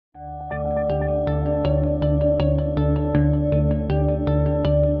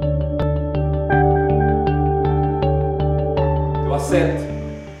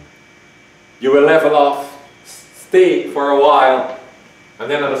ascent. You will level off, stay for a while, and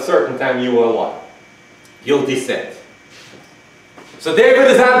then at a certain time you will what? You'll descend. So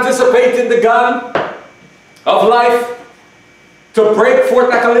David is anticipating the gun of life to break forth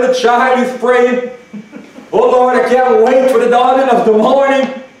like a little child. He's praying, oh Lord, I can't wait for the dawning of the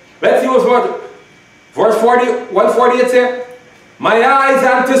morning. Let's see what's what. Verse 148 here. My eyes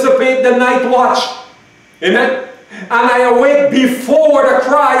anticipate the night watch. Amen. And I awake before the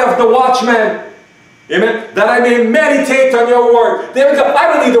cry of the watchman. Amen. That I may meditate on your word. David said,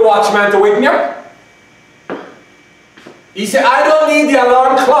 I don't need the watchman to wake me up. He said, I don't need the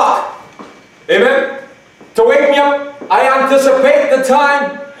alarm clock. Amen. To wake me up. I anticipate the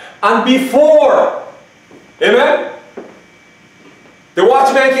time and before. Amen. The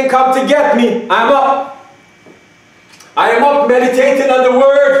watchman can come to get me. I'm up. I am up meditating on the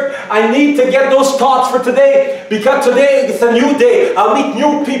word. I need to get those thoughts for today, because today is a new day. I'll meet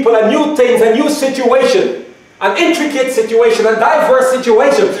new people and new things, a new situation, an intricate situation, a diverse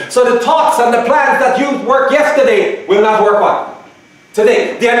situation. So the thoughts and the plans that you worked yesterday will not work what?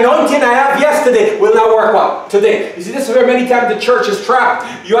 Today. The anointing I have yesterday will not work what? Today. You see, this is where many times the church is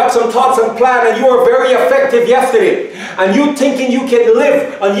trapped. You had some thoughts and plans and you were very effective yesterday. And you thinking you can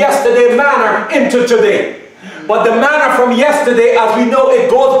live on yesterday manner into today. But the manna from yesterday, as we know, it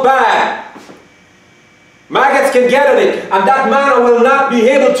goes bad. Maggots can get at it, and that manna will not be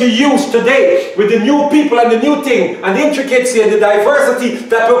able to use today with the new people and the new thing and the intricacy and the diversity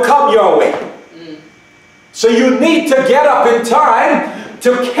that will come your way. So you need to get up in time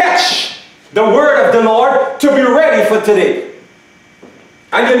to catch the word of the Lord to be ready for today.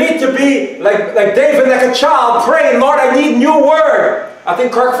 And you need to be like David, like a child, praying, Lord, I need new word. I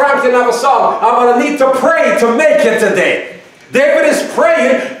think Kirk Franklin have a song, I'm going to need to pray to make it today. David is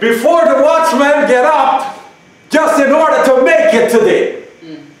praying before the watchmen get up, just in order to make it today.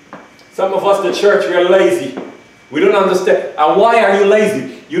 Some of us, the church, we are lazy. We don't understand. And why are you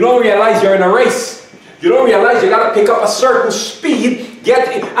lazy? You don't realize you're in a race. You don't realize you got to pick up a certain speed,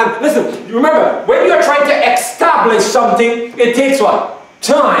 get in. And listen, remember, when you're trying to establish something, it takes what?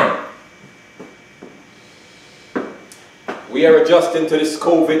 Time. We are adjusting to this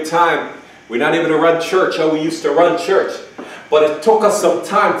COVID time. We're not able to run church how we used to run church. But it took us some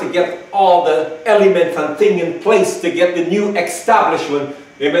time to get all the elements and things in place to get the new establishment,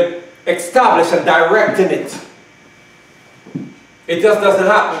 amen, established and directing it. It just doesn't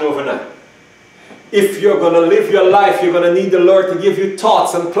happen overnight. If you're going to live your life, you're going to need the Lord to give you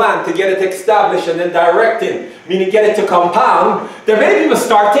thoughts and plan to get it established and then directing, meaning get it to compound. There are many people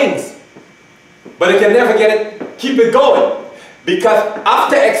start things, but they can never get it, keep it going. Because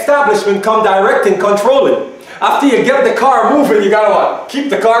after establishment come directing, controlling. After you get the car moving, you got to what?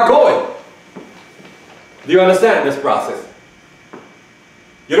 Keep the car going. Do you understand this process?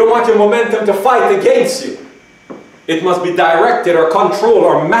 You don't want your momentum to fight against you. It must be directed or controlled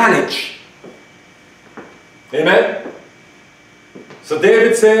or managed. Amen? So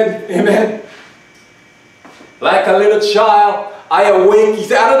David said, amen, like a little child, I awake. He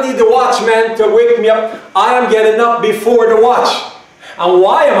said, I don't need the watchman to wake me up. I am getting up before the watch. And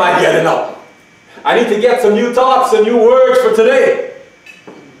why am I getting up? I need to get some new thoughts and new words for today.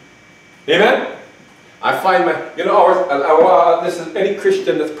 Amen? I find my, you know, listen, any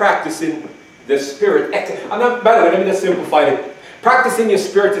Christian that's practicing the spirit. By the way, let me just simplify it. Practicing your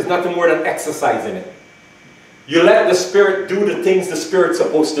spirit is nothing more than exercising it. You let the spirit do the things the spirit's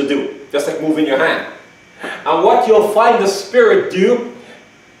supposed to do. Just like moving your hand. And what you'll find the spirit do,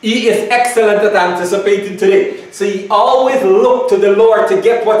 he is excellent at anticipating today. So he always look to the Lord to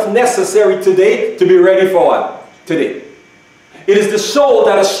get what's necessary today to be ready for what? Today. It is the soul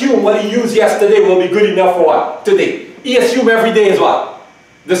that assumes what he used yesterday will be good enough for what? Today. He assumes every day is what?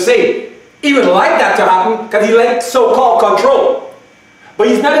 The same. He would like that to happen because he likes so-called control. But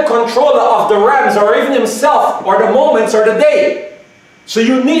he's not a controller of the realms or even himself or the moments or the day. So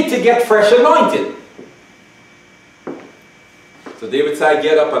you need to get fresh anointed. So David said, I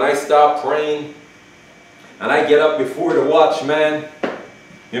get up and I start praying. And I get up before the watchman.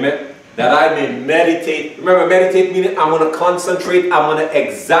 Amen. That I may meditate. Remember, meditate meaning I'm going to concentrate. I'm going to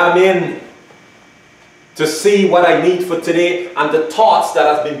examine to see what I need for today and the thoughts that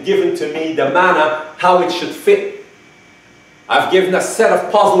have been given to me, the manner, how it should fit. I've given a set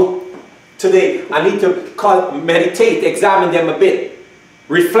of puzzles today. I need to meditate, examine them a bit,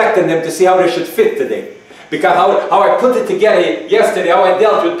 reflect on them to see how they should fit today. Because how I put it together yesterday, how I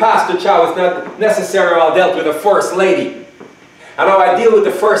dealt with Pastor Chow is not necessarily how I dealt with the First Lady. And how I deal with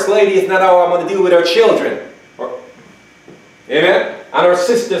the First Lady is not how I'm going to deal with her children. Amen? And her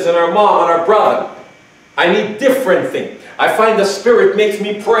sisters and her mom and her brother. I need different things. I find the Spirit makes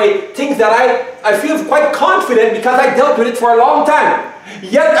me pray things that I feel quite confident because I dealt with it for a long time.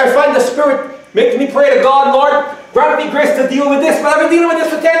 Yet I find the Spirit makes me pray to God, Lord, grant me grace to deal with this, but I've been dealing with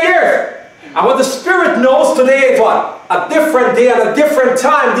this for 10 years. And what the Spirit knows today is what? A different day and a different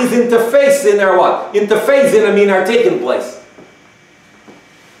time, these interfacing are what? Interfacing, are taking place.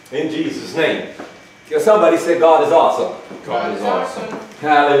 In Jesus' name. Can somebody say God is awesome? God is awesome.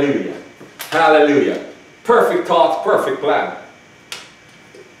 Hallelujah. Hallelujah. Perfect thoughts, perfect plan.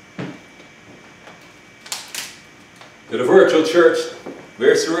 To the virtual church,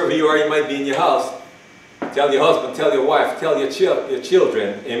 wherever you are, you might be in your house. Tell your husband, tell your wife, tell your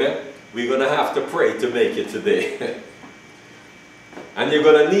children, amen. We're going to have to pray to make it today. And you're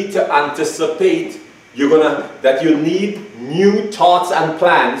going to need to anticipate that you need new thoughts and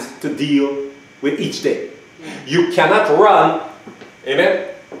plans to deal with each day. You cannot run, amen,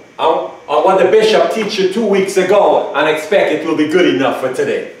 on what the bishop taught you 2 weeks ago and expect it will be good enough for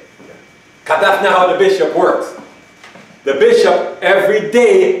today. Because that's not how the bishop works. The bishop every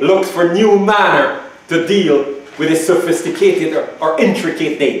day looks for new manner to deal with a sophisticated or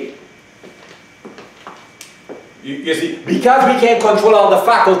intricate day. You see, because we can't control all the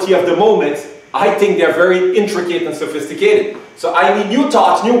faculty of the moments, I think they're very intricate and sophisticated. So I need new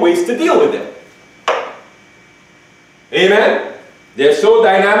thoughts, new ways to deal with them. Amen? They're so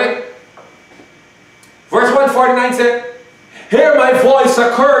dynamic. Verse 149 said, hear my voice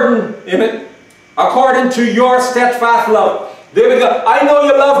according to your steadfast love. David goes, I know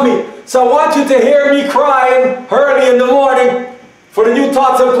you love me, so I want you to hear me crying early in the morning for the new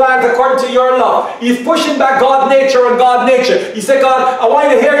thoughts and plans according to your love. He's pushing back God nature and God nature. He said, God, I want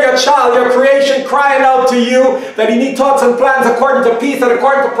you to hear your child, your creation crying out to you that you need thoughts and plans according to peace and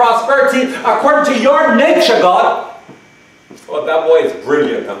according to prosperity, according to your nature, God. Oh, that boy is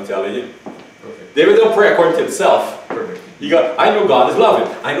brilliant, I'm telling you. Perfect. David don't pray according to himself. Perfect. He goes, I know God is loving.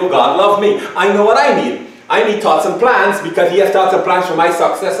 I know God loves me. I know what I need. I need thoughts and plans because he has thoughts and plans for my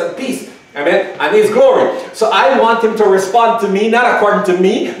success and peace. Amen. And his glory. So I want him to respond to me, not according to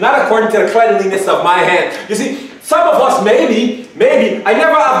me, not according to the cleanliness of my hand. You see, some of us maybe, I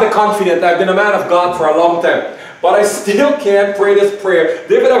never have the confidence. I've been a man of God for a long time. But I still can't pray this prayer.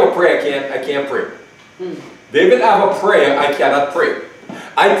 David have a prayer I can't pray. David have a prayer I cannot pray.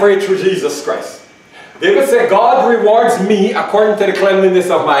 I pray through Jesus Christ. David said, God rewards me according to the cleanliness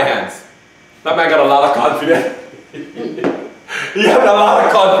of my hands. That man got a lot of confidence. He had a lot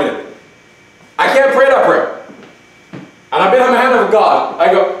of confidence. I can't pray that prayer. And I've been a man of God.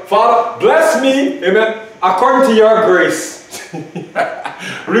 I go, Father, bless me, amen, according to your grace.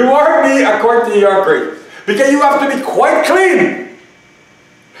 Reward me according to your grace. Because you have to be quite clean.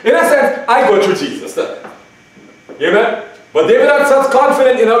 In a sense, I go through Jesus. Amen. But David had such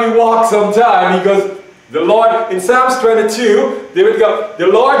confidence in how he walked sometime. He goes, the Lord, in Psalms 22, David goes, the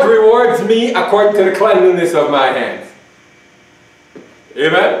Lord rewards me according to the cleanliness of my hands.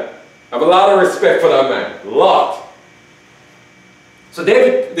 Amen. I have a lot of respect for that man. A lot. So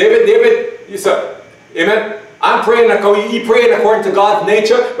David, you said, amen. I'm praying, he praying according to God's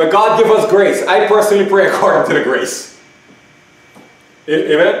nature, but God give us grace. I personally pray according to the grace.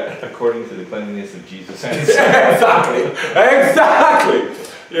 Amen? According to the cleanliness of Jesus. Exactly. Exactly.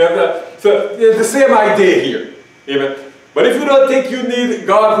 Yeah, so it's the same idea here. Amen. But if you don't think you need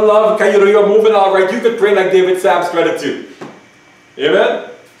God's love, you're moving all right, you could pray like David, Psalms 22. Amen?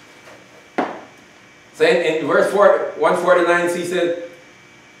 So in verse 149, he said,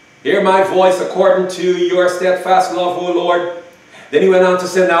 hear my voice according to your steadfast love, O Lord. Then he went on to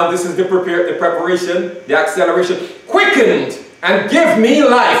say, now this is the preparation, the acceleration. Quickened and give me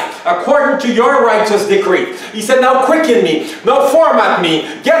life according to your righteous decree. He said, now quicken me, now format me,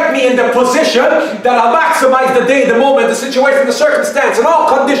 get me in the position that I'll maximize the day, the moment, the situation, the circumstance, and all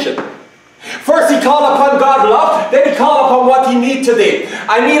conditions. First he called upon God's love, then he called upon what he needs today.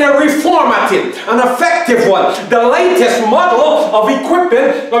 I need a reformative, an effective one, the latest model of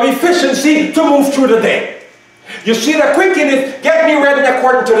equipment, of efficiency to move through the day. You see, the quicken is get me ready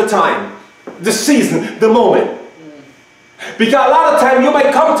according to the time, the season, the moment. Because a lot of time you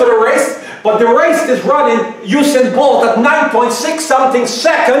might come to the race, but the race is running Usain Bolt at 9.6 something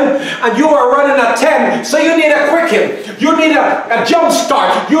second, and you are running at 10. So you need a quicken. You need a jump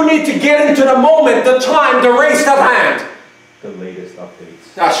start. You need to get into the moment, the time, the race at hand. The latest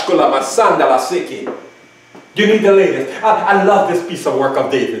updates. You need the latest. I love this piece of work of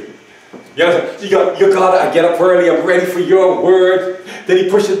David. You gotta get up early, I'm ready for your word. Then he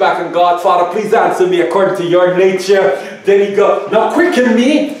pushes back on God, Father, please answer me according to your nature. Then he goes, now quicken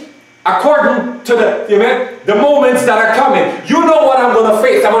me. according to the moments that are coming. You know what I'm going to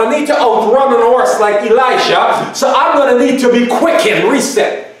face. I'm going to need to outrun on a horse like Elisha, so I'm going to need to be quickened,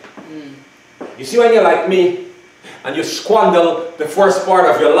 reset. You see, when you're like me, and you squander the first part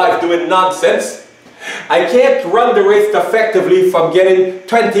of your life doing nonsense, I can't run the race effectively from getting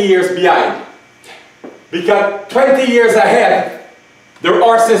 20 years behind. Because 20 years ahead, the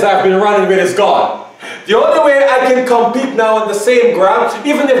horses I've been running with is gone. The only way I can compete now on the same ground,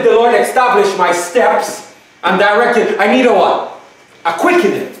 even if the Lord established my steps and directed, I need a what? A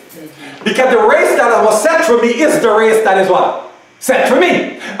quickening. Because the race that was set for me is the race that is what? Set for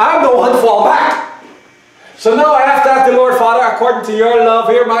me. I'm the one to fall back. So now I have to ask the Lord, Father, according to your love,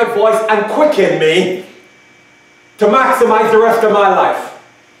 hear my voice and quicken me to maximize the rest of my life.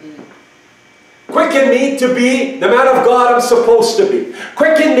 Quicken me to be the man of God I'm supposed to be.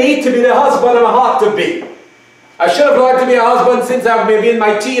 Quicken me to be the husband I ought to be. I should have learned to be a husband since I'm maybe in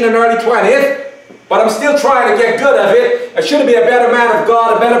my teen and early 20s, but I'm still trying to get good at it. I should be a better man of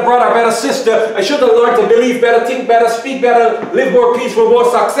God, a better brother, a better sister. I should have learned to believe better, think better, speak better, live more peaceful, more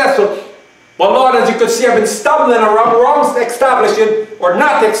successful. But Lord, as you can see, I've been stumbling around, wrong establishing or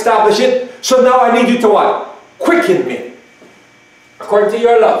not establishing. So now I need you to what? Quicken me. According to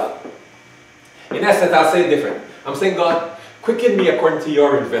your love. In essence, I'll say it different. I'm saying, God, quicken me according to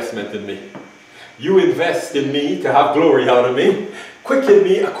your investment in me. You invest in me to have glory out of me. Quicken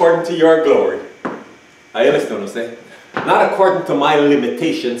me according to your glory. I understand what I'm saying? Not according to my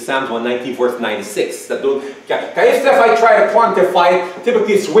limitations, Psalms 119 verse 96. That don't, if I try to quantify it,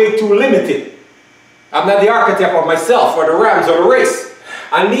 typically it's way too limited. I'm not the architect of myself or the rams or the race.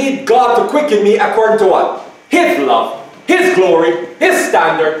 I need God to quicken me according to what? His love, His glory, His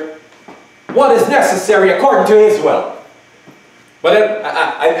standard. What is necessary according to His will. But then,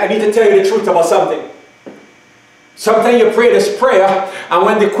 I need to tell you the truth about something. Sometimes you pray this prayer, and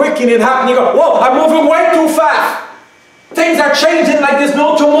when the quickening happens, you go, whoa, I'm moving way too fast. Things are changing like there's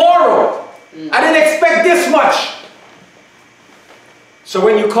no tomorrow. I didn't expect this much. So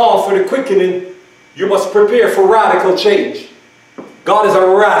when you call for the quickening, you must prepare for radical change. God is a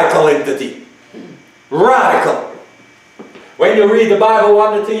radical entity. Radical. When you read the Bible,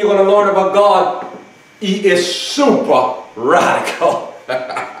 one thing you're going to learn about God, He is super radical.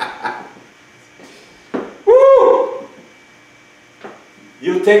 Woo!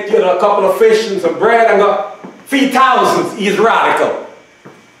 You take a couple of fish and some bread and go, feed thousands. He is radical.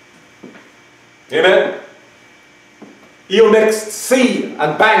 Amen? He'll make sea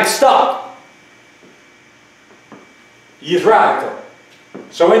and bank stop. He is radical.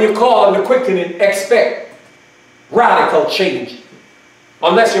 So when you call on the quickening, expect radical change.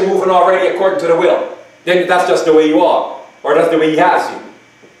 Unless you're moving already according to the will. Then that's just the way you are. Or that's the way He has you.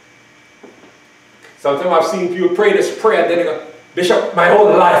 Sometimes I've seen people pray this prayer and then they go, Bishop, my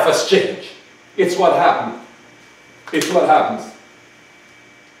whole life has changed. It's what happened. It's what happens.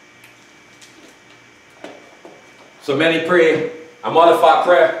 So many pray a modified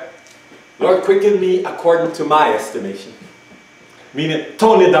prayer. Lord, quicken me according to my estimation. Meaning,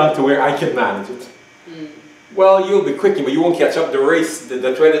 tone it down to where I can manage it. Well, you'll be quickened, but you won't catch up the race,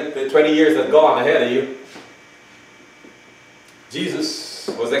 the 20 years that gone ahead of you. Jesus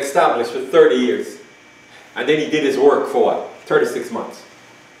was established for 30 years. And then He did His work for what? 36 months.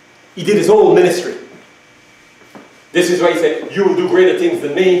 He did His whole ministry. This is why He said, you will do greater things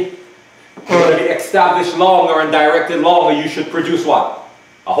than me. You're going to be established longer and directed longer. You should produce what?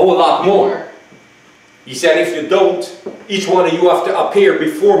 A whole lot more. He said, if you don't, each one of you have to appear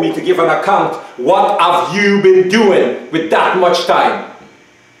before me to give an account. What have you been doing with that much time?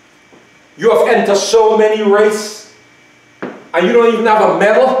 You have entered so many races, and you don't even have a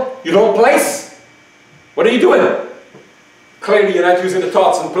medal. You don't place. What are you doing? Clearly you're not using the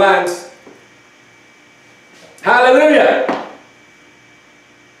thoughts and plans. Hallelujah.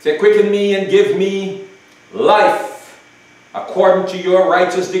 Say, quicken me and give me life according to your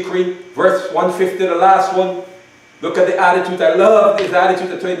righteous decree. Verse 150, the last one. Look at the attitude. I love this attitude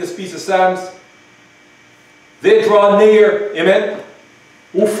that in this piece of Psalms. They draw near, amen,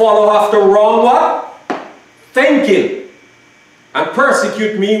 who follow after wrong what? Thinking, and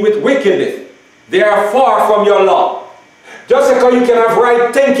persecute me with wickedness. They are far from your law. Just like how you can have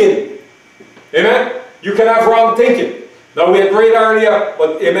right thinking, amen, you can have wrong thinking. Now we had prayed earlier,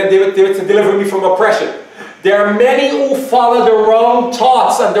 but amen, David said, deliver me from oppression. There are many who follow the wrong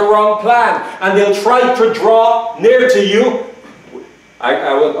thoughts and the wrong plan, and they'll try to draw near to you.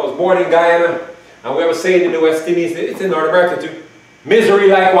 I was born in Guyana, and we were saying in the West Indies, it's in North America too, misery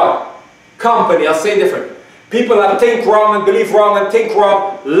like what? Company. I'll say different. People that think wrong and believe wrong and think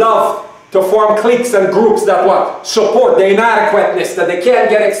wrong love to form cliques and groups that what? Support the inadequateness, that they can't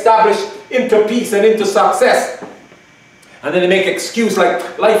get established into peace and into success. And then they make excuse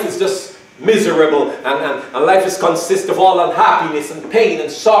like life is just miserable and life is consists of all unhappiness and pain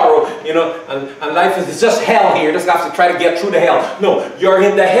and sorrow, you know, and life is just hell here. You just have to try to get through the hell. No, you're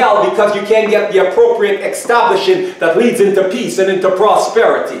in the hell because you can't get the appropriate establishing that leads into peace and into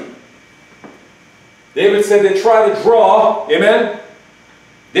prosperity. David said they try to draw, amen?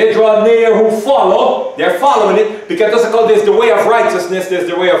 They draw near who follow. They're following it because it doesn't call there's the way of righteousness, there's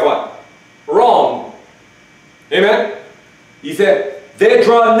the way of what? Wrong. Amen? He said, they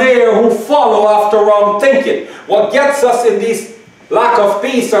draw near who follow after wrong thinking. What gets us in this lack of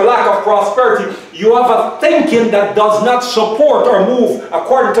peace or lack of prosperity, you have a thinking that does not support or move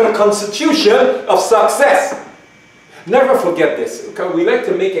according to the constitution of success. Never forget this, because we like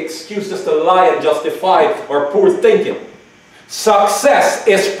to make excuses to lie and justify our poor thinking. Success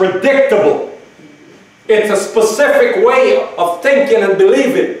is predictable. It's a specific way of thinking and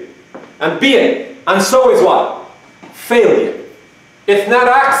believing and being. And so is what? Failure. It's not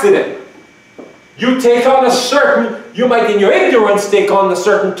accident. You take on a certain, you might in your ignorance take on a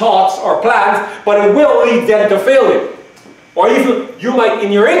certain thoughts or plans, but it will lead then to failure. Or even you might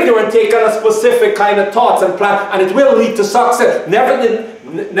in your ignorance take on a specific kind of thoughts and plan, and it will lead to success.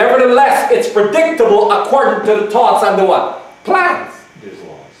 Nevertheless, it's predictable according to the thoughts and the what? Plans. There's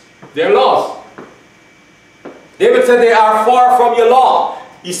laws. They're laws. David said they are far from your law.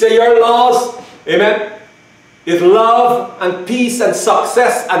 He said your laws, amen, is love and peace and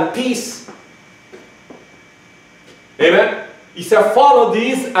success and peace. Amen. He said follow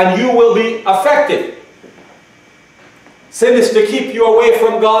these and you will be effective. Sin is to keep you away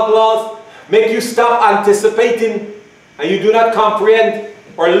from God's laws, make you stop anticipating, and you do not comprehend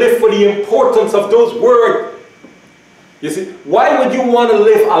or live for the importance of those words. You see, why would you want to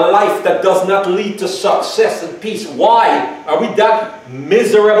live a life that does not lead to success and peace? Why? Are we that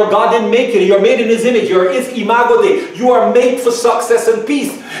miserable? God didn't make you. You're made in His image. You're His imago Dei. You are made for success and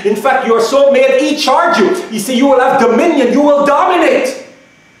peace. In fact, you are so made, He charged you. You see, you will have dominion. You will dominate.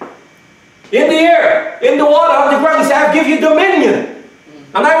 In the air, in the water, on the ground. He said, I give you dominion.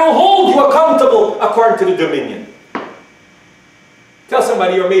 And I will hold you accountable according to the dominion. Tell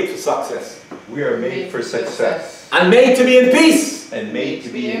somebody you're made for success. We are made for success. And made to be in peace. And made to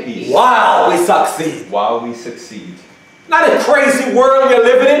be in peace. While we succeed. While we succeed. Not a crazy world you're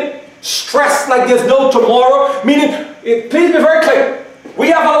living in. Stressed like there's no tomorrow. Meaning, please be very clear. We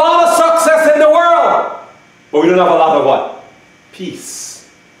have a lot of success in the world. But we don't have a lot of what? Peace.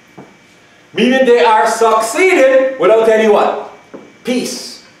 Meaning they are succeeding without any what?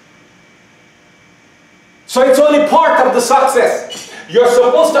 Peace. So it's only part of the success. You're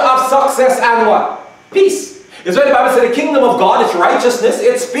supposed to have success and what? Peace. It's why the Bible said the kingdom of God is righteousness,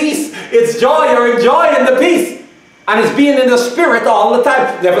 it's peace, it's joy. You're enjoying the peace. And it's being in the Spirit all the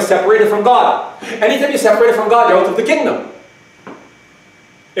time, never separated from God. Anytime you're separated from God, you're out of the kingdom.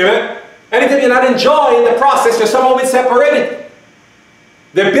 Amen? Anytime you're not enjoying the process, you're somehow separated.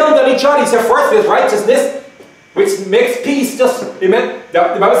 They build on each other. He said, first there's righteousness, which makes peace just, amen? The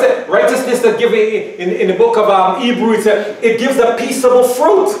Bible said, righteousness that give in the book of Hebrews, it gives a peaceable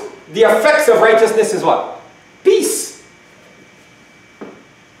fruit. The effects of righteousness is what? Peace.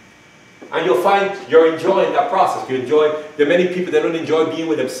 And you'll find you're enjoying that process. You enjoy, there are many people that don't enjoy being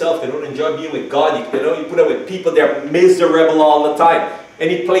with themselves, they don't enjoy being with God. They don't put up with people, they're miserable all the time.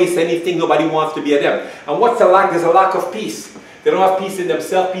 Any place, anything, nobody wants to be at them. And what's the lack? There's a lack of peace. They don't have peace in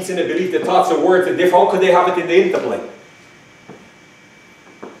themselves, peace in their belief, their thoughts, their words are different. How could they have it in the interplay?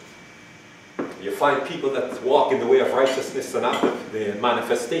 You find people that walk in the way of righteousness and after the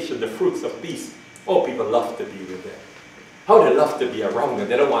manifestation, the fruits of peace. Oh, people love to be with them. How they love to be around them.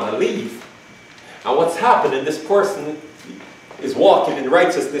 They don't want to leave. And what's happening, this person is walking in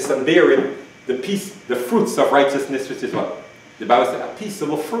righteousness and bearing the peace, the fruits of righteousness, which is what? The Bible says a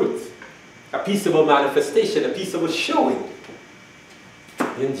peaceable fruit. A peaceable manifestation, a peaceable showing.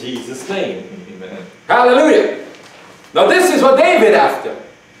 In Jesus' name. Amen. Hallelujah. Now this is what David after.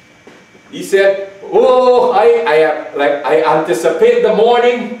 He said, oh, I anticipate the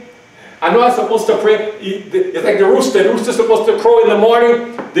morning. I know I'm supposed to pray. It's like the rooster. The rooster's supposed to crow in the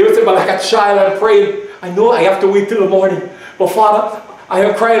morning. David said, but like a child I'm praying. I know I have to wait till the morning. But Father, I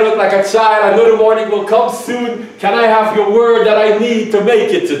have cried out like a child. I know the morning will come soon. Can I have your word that I need to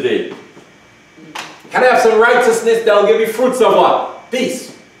make it today? Can I have some righteousness that will give me fruits of what?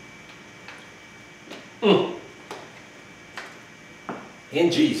 Peace. In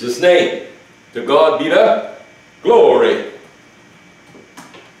Jesus' name. To God be the glory.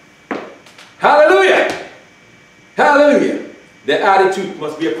 Hallelujah. Hallelujah. The attitude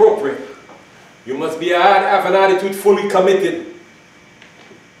must be appropriate. You must have an attitude fully committed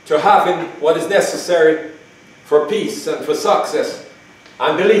to having what is necessary for peace and for success.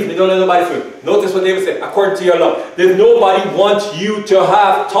 And believe me, don't let nobody fool. Notice what David said, according to your love. There's nobody wants you to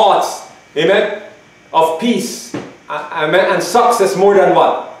have thoughts, amen, of peace and success more than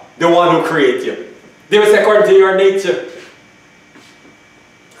what? The one who created you. David said, according to your nature.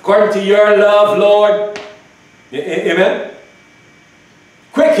 According to your love, Lord. Amen.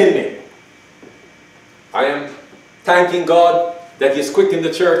 Quicken me. I am thanking God that He's quickened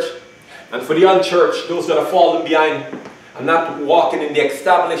the church. And for the unchurched, those that are falling behind and not walking in the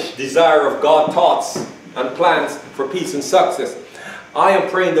established desire of God's thoughts and plans for peace and success, I am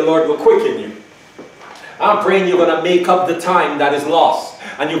praying the Lord will quicken you. I'm praying you're going to make up the time that is lost.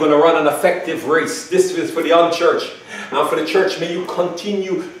 And you're going to run an effective race. This is for the unchurched. And for the church, may you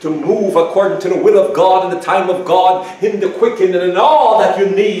continue to move according to the will of God and the time of God, in the quickening and all that you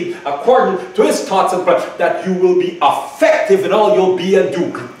need according to His thoughts and plans, that you will be effective in all you'll be and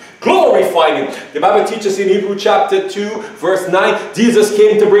do. Glorifying Him. The Bible teaches in Hebrews chapter 2, verse 9, Jesus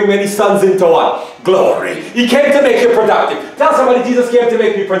came to bring many sons into what? Glory. He came to make you productive. Tell somebody, Jesus came to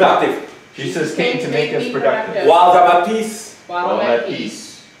make me productive. Jesus came to make us productive. While I'm at peace. While I'm at peace.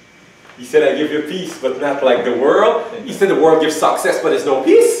 He said, I give you peace, but not like the world. He said the world gives success, but there's no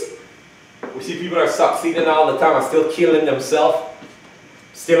peace. We see people are succeeding all the time and still killing themselves.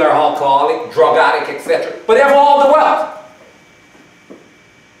 Still are alcoholic, drug addict, etc. But they have all the wealth.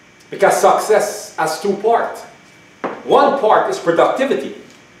 Because success has two parts. One part is productivity.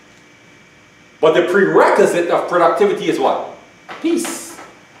 But the prerequisite of productivity is what? Peace.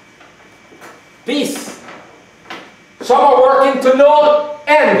 Peace. Some are working to no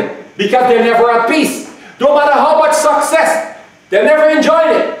end because they're never at peace. No matter how much success, they're never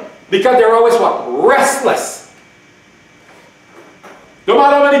enjoying it because they're always what? Restless. No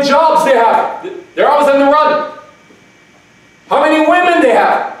matter how many jobs they have, they're always on the run. How many women they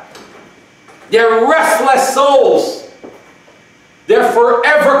have? They're restless souls. They're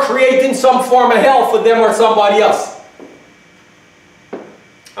forever creating some form of hell for them or somebody else.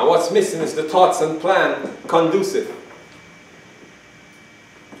 And what's missing is the thoughts and plan conducive.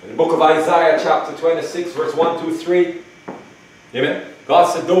 In the book of Isaiah chapter 26 verse 1, 2, 3. Amen. God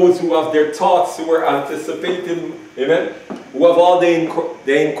said those who have their thoughts, who are anticipating, amen, who have all the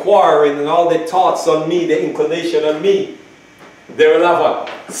inquiring and all the thoughts on me, the inclination on me, they will have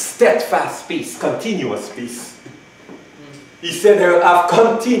a steadfast peace, continuous peace. He said they will have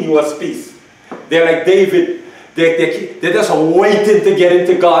continuous peace. They're like David. They're just waiting to get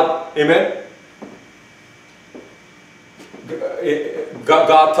into God. Amen.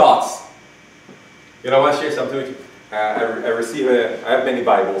 God thoughts. You know, I want to share something with you. I have many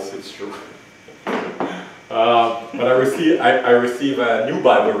Bibles, it's true. But I received a new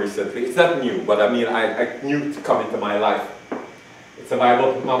Bible recently. It's not new, but I mean, I knew to come into my life. It's a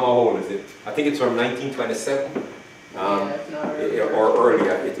Bible, Mama, how old is it? I think it's from 1927. Or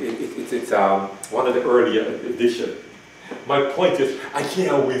earlier. It's one of the earlier editions. My point is, I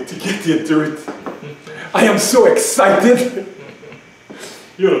can't wait to get into it. I am so excited.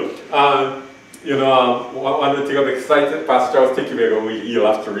 One thing I'm excited, Pastor, I was thinking you'll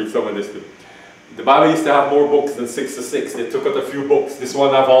have to read some of this. The Bible used to have more books than 66. They took out a few books. This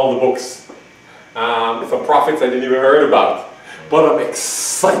one have all the books. Some prophets I didn't even heard about. But I'm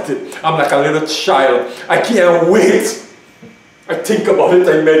excited. I'm like a little child. I can't wait. I think about it,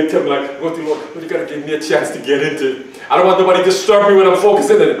 I meditate. I'm like, Lord, you gotta give me a chance to get into it. I don't want nobody to disturb me when I'm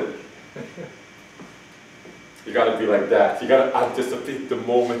focusing on it. You gotta be like that. You gotta anticipate the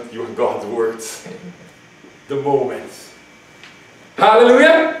moment you hear God's words. The moment.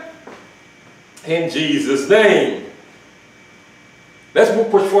 Hallelujah. In Jesus' name. Let's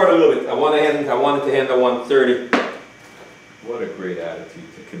push forward a little bit. I wanted to end at 1:30. What a great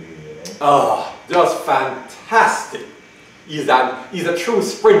attitude to communion, eh? Oh, just fantastic. He's a true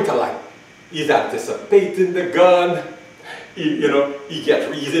sprinter, like. He's anticipating the gun.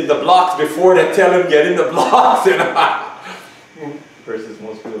 He's in the blocks before they tell him get in the blocks. Versus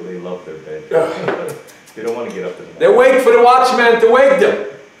most people, they love their bed. They don't want to get up in the morning. They wait for the watchman to wake them.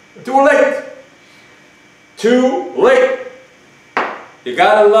 Too late. Too late. You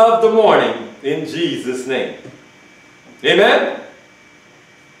gotta love the morning in Jesus' name. Amen?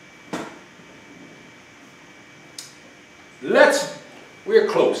 We're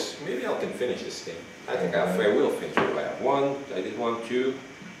close. Maybe I can finish this thing. I think I will finish it. I did 1, 2.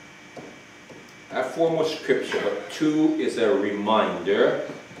 I have 4 more scripture, but 2 is a reminder.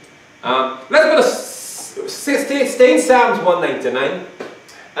 Let's go to stay in Psalms 199,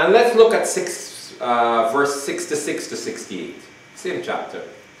 and let's look at verse 66 to 68. Same chapter.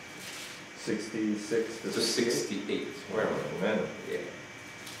 66 to 68. Where am I? Amen. Yeah.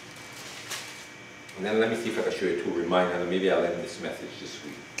 And then let me see if I can show you two reminders, and maybe I'll end this message this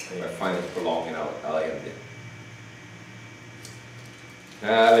week. If I find it prolonging, I'll end it.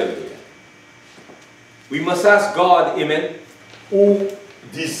 Hallelujah. We must ask God, amen, who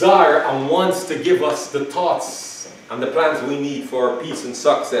desire and wants to give us the thoughts and the plans we need for our peace and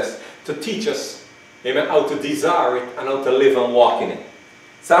success, to teach us, amen, how to desire it and how to live and walk in it.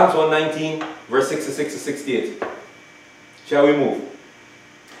 Psalms 119, verse 66 to 68. Shall we move?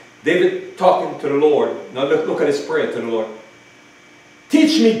 David talking to the Lord. Now look at his prayer to the Lord.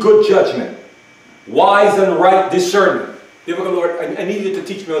 Teach me good judgment, wise and right discernment. Dear Lord, I need you to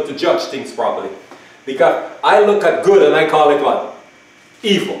teach me how to judge things properly. Because I look at good and I call it what?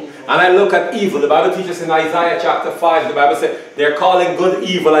 Evil. And I look at evil. The Bible teaches in Isaiah chapter 5, the Bible says they're calling good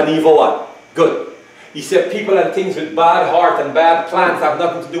evil and evil what? Good. He said people and things with bad heart and bad plans have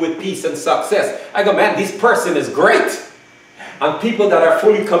nothing to do with peace and success. I go, man, this person is great. And people that are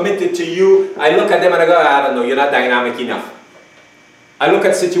fully committed to you, I look at them and I go, I don't know, you're not dynamic enough. I look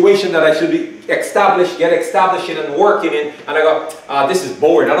at situations that I should be established, get established in and working in, and I go, this is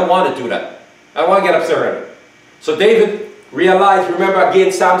boring. I don't want to do that. I don't want to get absurd. So David realized, remember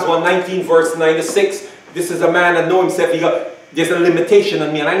again, Psalms 119, verse 9 to 6, this is a man that knows himself. He go, there's a limitation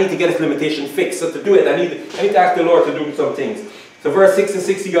on me, and I need to get this limitation fixed. So to do it, I need to ask the Lord to do some things. So verse 6 and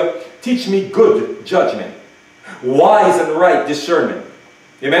 6, he go, teach me good judgment, wise and right discernment.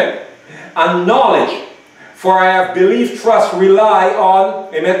 Amen? And knowledge. For I have believed, trust, rely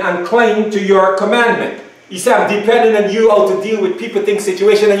on, amen, and claim to your commandment. He said, I'm depending on you how to deal with people, things,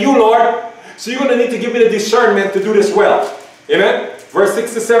 situation, and you, Lord. So you're going to need to give me the discernment to do this well. Amen? Verse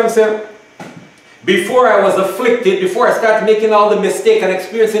 6 to 7 said, before I was afflicted, before I started making all the mistakes and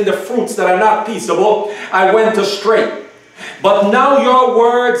experiencing the fruits that are not peaceable, I went astray. But now your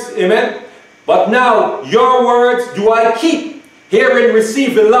words, amen, but now your words do I keep, hearing,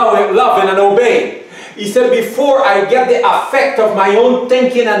 receiving, loving, and obeying. He said, before I get the effect of my own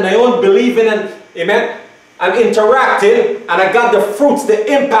thinking and my own believing and, amen, and interacting, and I got the fruits,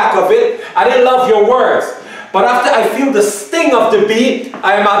 the impact of it, I didn't love your words. But after I feel the sting of the bee,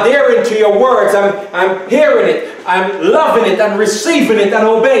 I am adhering to your words. I'm hearing it, I'm loving it, and receiving it, and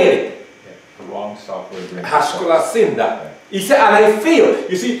obeying it. Yeah, the wrong software. He said, and I feel,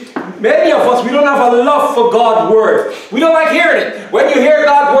 you see, many of us, we don't have a love for God's word. We don't like hearing it. When you hear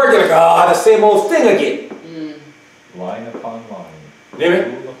God's word, you're like, ah, the same old thing again. Line upon line.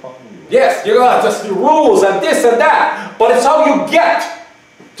 Amen. Rule upon rule. Yes, you got just the rules and this and that. But it's how you get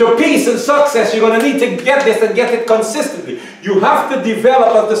to peace and success. You're going to need to get this and get it consistently. You have to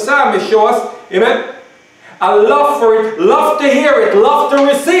develop, as the psalmist shows us, amen, a love for it, love to hear it, love to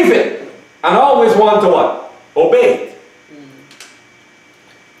receive it, and always want to what? Obey it.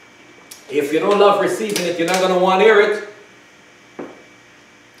 If you don't love receiving it, you're not going to want to hear it.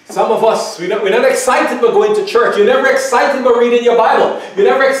 Some of us, we're not excited about going to church. You're never excited about reading your Bible. You're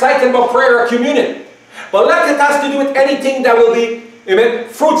never excited about prayer or communion. But like it has to do with anything that will be, amen,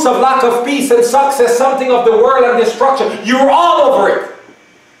 fruits of lack of peace and success, something of the world and destruction. You're all over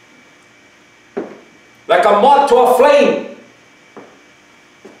it. Like a moth to a flame.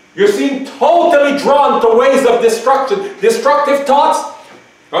 You seem totally drawn to ways of destruction, destructive thoughts.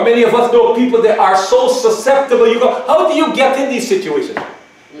 How many of us know people that are so susceptible? You go, how do you get in these situations?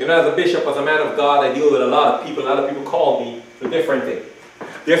 You know, as a bishop, as a man of God, I deal with a lot of people. A lot of people call me for different things.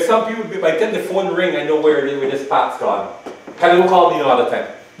 There's some people, if I get the phone ring, I know where this path's gone. They don't call me all the time.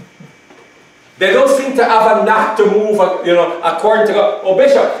 They don't seem to have a knack to move, you know, according to God. Oh,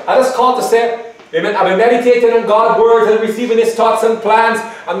 Bishop, I just called to say, amen, I've been meditating on God's words and receiving His thoughts and plans,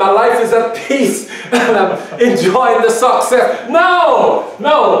 and my life is at peace, and I'm enjoying the success. No,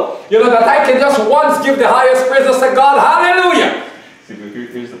 no. You know, that I can just once give the highest praises to God. Hallelujah. See,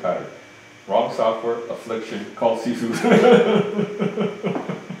 here's the pattern. Wrong software, affliction, called seafood.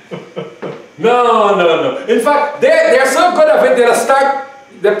 No, no, no. In fact, they're so good at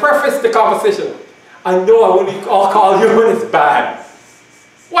it, they preface the conversation. I know I only call you when it's bad.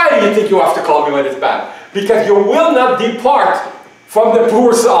 Why do you think you have to call me when it's bad? Because you will not depart from the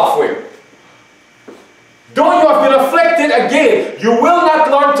poor software. Though you have been afflicted again, you will not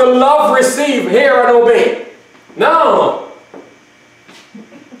learn to love, receive, hear, and obey. No.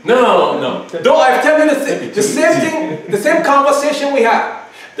 No, no. Though I've told you the same thing, the same conversation we have.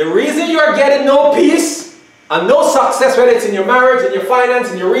 The reason you are getting no peace and no success, whether it's in your marriage, in your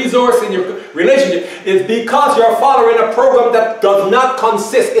finance, in your resource, in your relationship, is because you're following a program that does not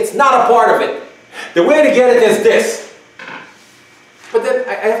consist. It's not a part of it. The way to get it is this. But then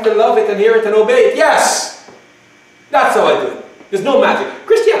I have to love it and hear it and obey it. Yes! That's how I do it. There's no magic.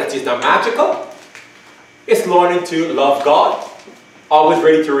 Christianity is not magical. It's learning to love God, always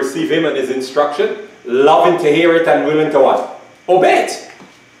ready to receive Him and His instruction, loving to hear it and willing to what? Obey it.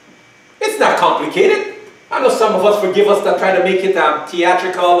 It's not complicated. I know some of us forgive us that try to make it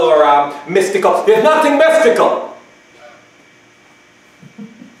theatrical or mystical. There's nothing mystical.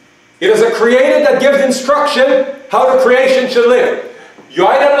 It is a creator that gives instruction how the creation should live. You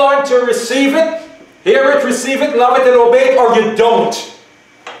either learn to receive it, hear it, receive it, love it, and obey it, or you don't.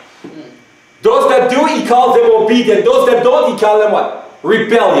 Those that do, He calls them obedient. Those that don't, He calls them what?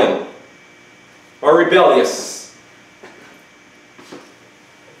 Rebellion. Or rebellious.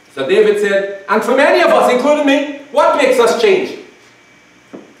 So David said, and for many of us, including me, what makes us change?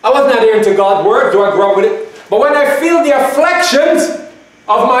 I was not adhering to God's word, do I grow up with it? But when I feel the afflictions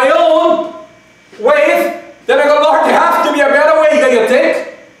of my own ways, then I go, Lord, there has to be a better way than you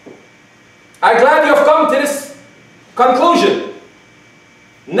think. I'm glad you have come to this conclusion.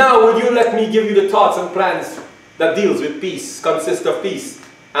 Now will you let me give you the thoughts and plans that deals with peace, consist of peace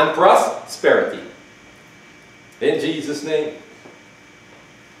and prosperity. In Jesus' name.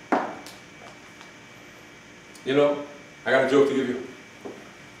 You know, I got a joke to give you.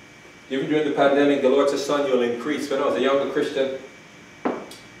 Even during the pandemic, the Lord said, son, you'll increase. When I was a younger Christian,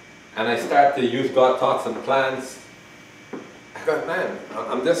 and I started to use God's thoughts and plans, I go, man,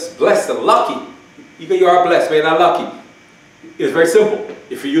 I'm just blessed and lucky. You are blessed, but you're not lucky. It's very simple.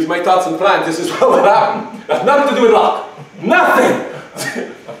 If you use my thoughts and plans, this is what will happen. That's nothing to do with luck.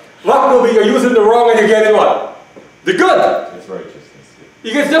 Nothing. Luck will be you're using the wrong and you're getting what? The good. It's righteousness.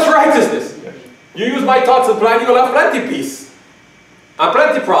 You get just righteousness. You use my thoughts and plans, you'll have plenty of peace. And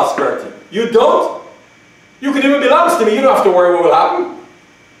plenty of prosperity. You don't? You can even belong to me. You don't have to worry what will happen.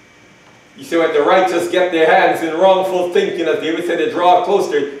 You see, when the righteous get their hands in wrongful thinking, as David said, they draw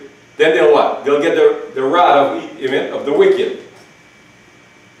closer, then they'll what? They'll get the wrath of the wicked.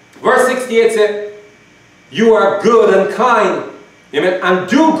 Verse 68 said, you are good and kind, amen, and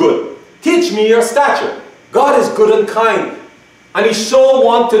do good. Teach me your stature. God is good and kind. And He so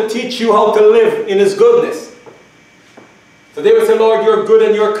wants to teach you how to live in His goodness. So David said, Lord, you're good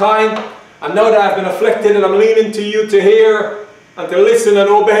and you're kind. And now that I've been afflicted and I'm leaning to you to hear and to listen and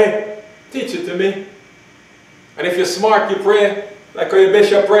obey, teach it to me. And if you're smart, you pray, like how your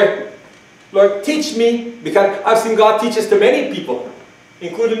bishop pray. Lord, teach me, because I've seen God teach us to many people,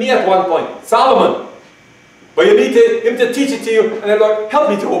 including me at one point, Solomon. But you need Him to teach it to you, and then Lord, help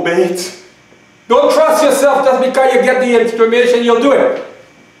me to obey it. Don't trust yourself just because you get the information, you'll do it.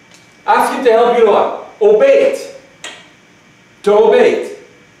 Ask Him to help you to what? Obey it. To obey it.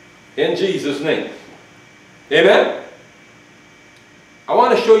 In Jesus' name. Amen? I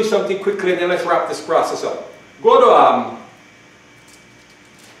want to show you something quickly and then let's wrap this process up. Go to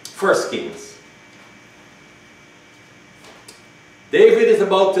 1 Kings. David is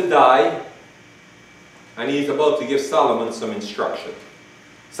about to die and he's about to give Solomon some instruction.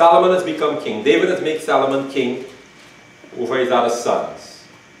 Solomon has become king. David has made Solomon king over his other sons.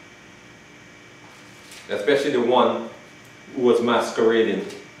 Especially the one who was masquerading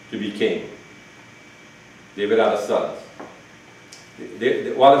to be king. David had a son.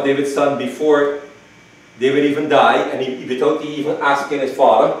 One of David's sons, before David even died, and he without even asking his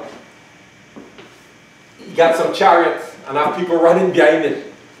father, he got some chariots and have people running behind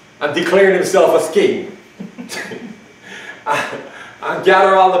it and declaring himself as king. And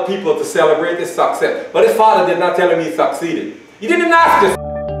gather all the people to celebrate his success. But his father did not tell him he succeeded. He didn't even ask his